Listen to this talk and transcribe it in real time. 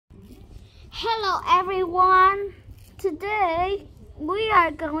Hello everyone! Today we are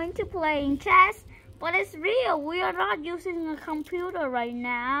going to play chess, but it's real. We are not using a computer right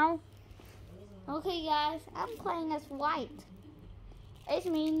now. Okay guys, I'm playing as white. It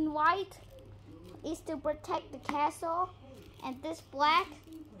means white is to protect the castle, and this black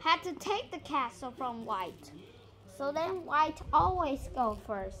had to take the castle from white. So then white always go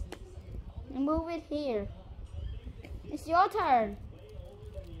first. Move it here. It's your turn.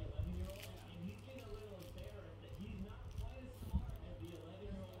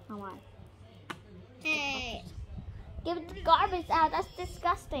 Come on. Hey. Give the garbage out. That's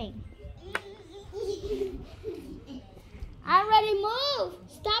disgusting. I already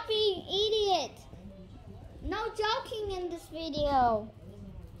moved. Stop being idiot. No joking in this video.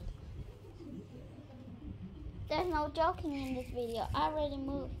 There's no joking in this video. I already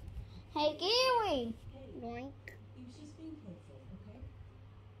moved. Hey, Kiwi. Yoink.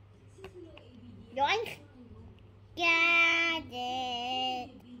 Yoink. Got it.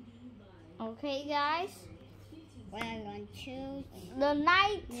 Okay, guys. We're going to choose The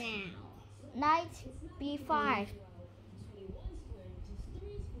knight. now. Knight B5.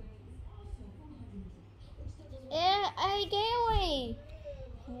 Hey, Kiwi.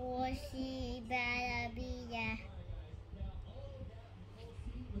 Horsey better be there.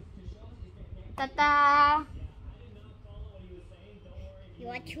 Ta-ta.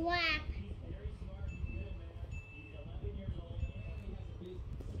 You're trapped.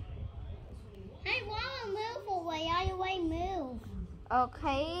 Hey, why move away? Out of way, move.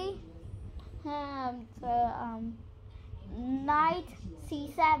 Okay. Knight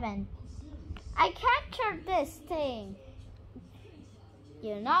C7. I captured this thing.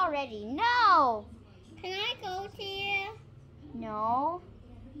 You're not ready. No. Can I go here? No.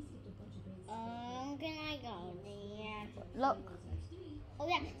 Can I go there? Look. Oh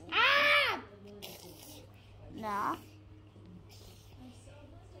yeah. Ah! No.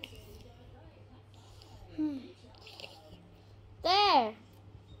 There.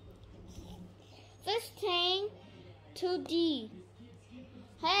 15 to D.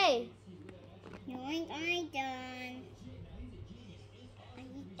 Hey. Yoink, I done.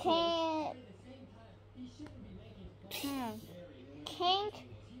 King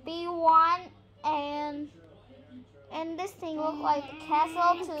B1 and this thing look like the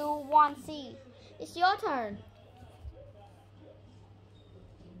castle to 1C. It's your turn.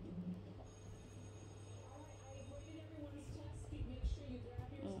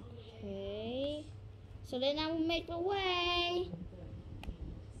 Okay. So then I will make the way.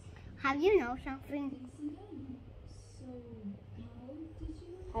 Have you know something?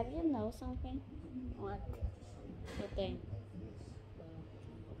 Have you know something? What? What thing?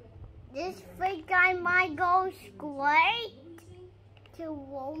 This fake guy might go straight to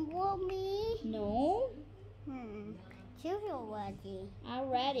rumble me. No. Choose already. I'm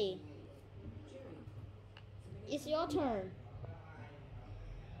ready. It's your turn.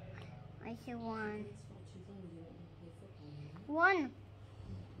 I see one. One.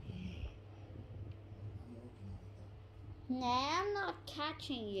 Nah, I'm not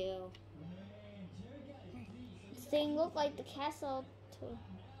catching you. This thing look like the castle too.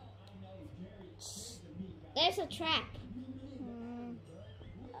 There's a trap.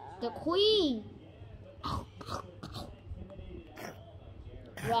 The queen.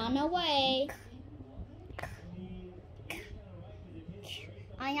 Run away.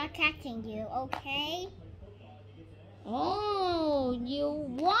 I'm not catching you, okay? Oh, you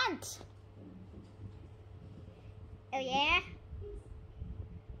want? Oh yeah?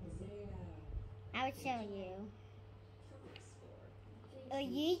 I will show you. Oh,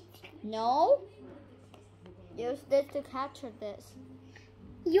 yeet. No. Use this to capture this.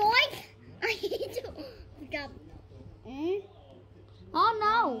 Yoink! I need to pick up. Oh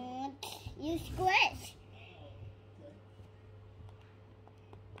no. You squish.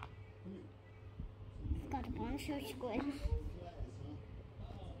 Got a bunch of squish.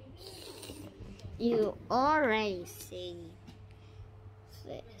 You already see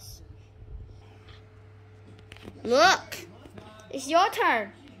this. Look, it's your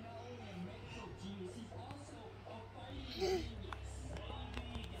turn.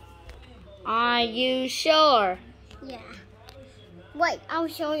 Are you sure? Yeah. Wait, I'll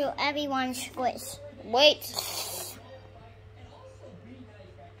show you everyone's squish. Wait.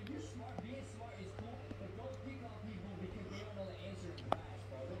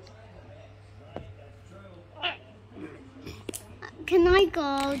 Can I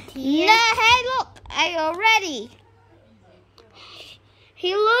go to you? No, hey, look, I already.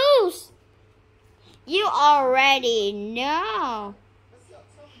 He lose. You already know.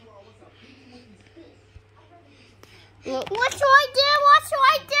 Look. What should I do? What should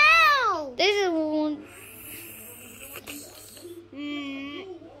I do? This is one.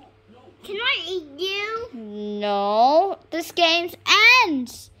 Can I eat you? No. This game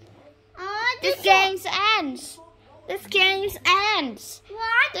ends. This game ends. This game ends.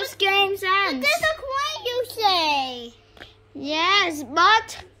 What? This game ends. There's a coin you say. Yes,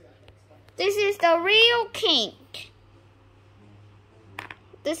 but this is the real kink.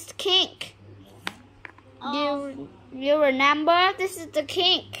 This kink. You remember? This is the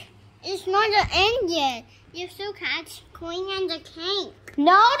kink. It's not the end yet. You still catch coin and the cake.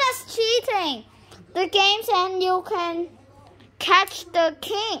 No, that's cheating. The game's end, you can catch the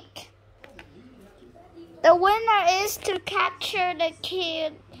kink. The winner is to capture the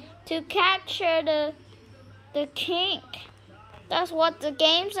kid, to capture the kink. That's what the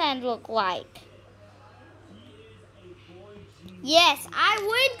game's end look like. Yes, I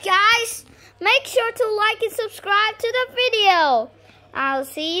win, guys. Make sure to like and subscribe to the video. I'll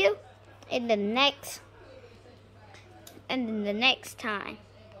see you in the next time.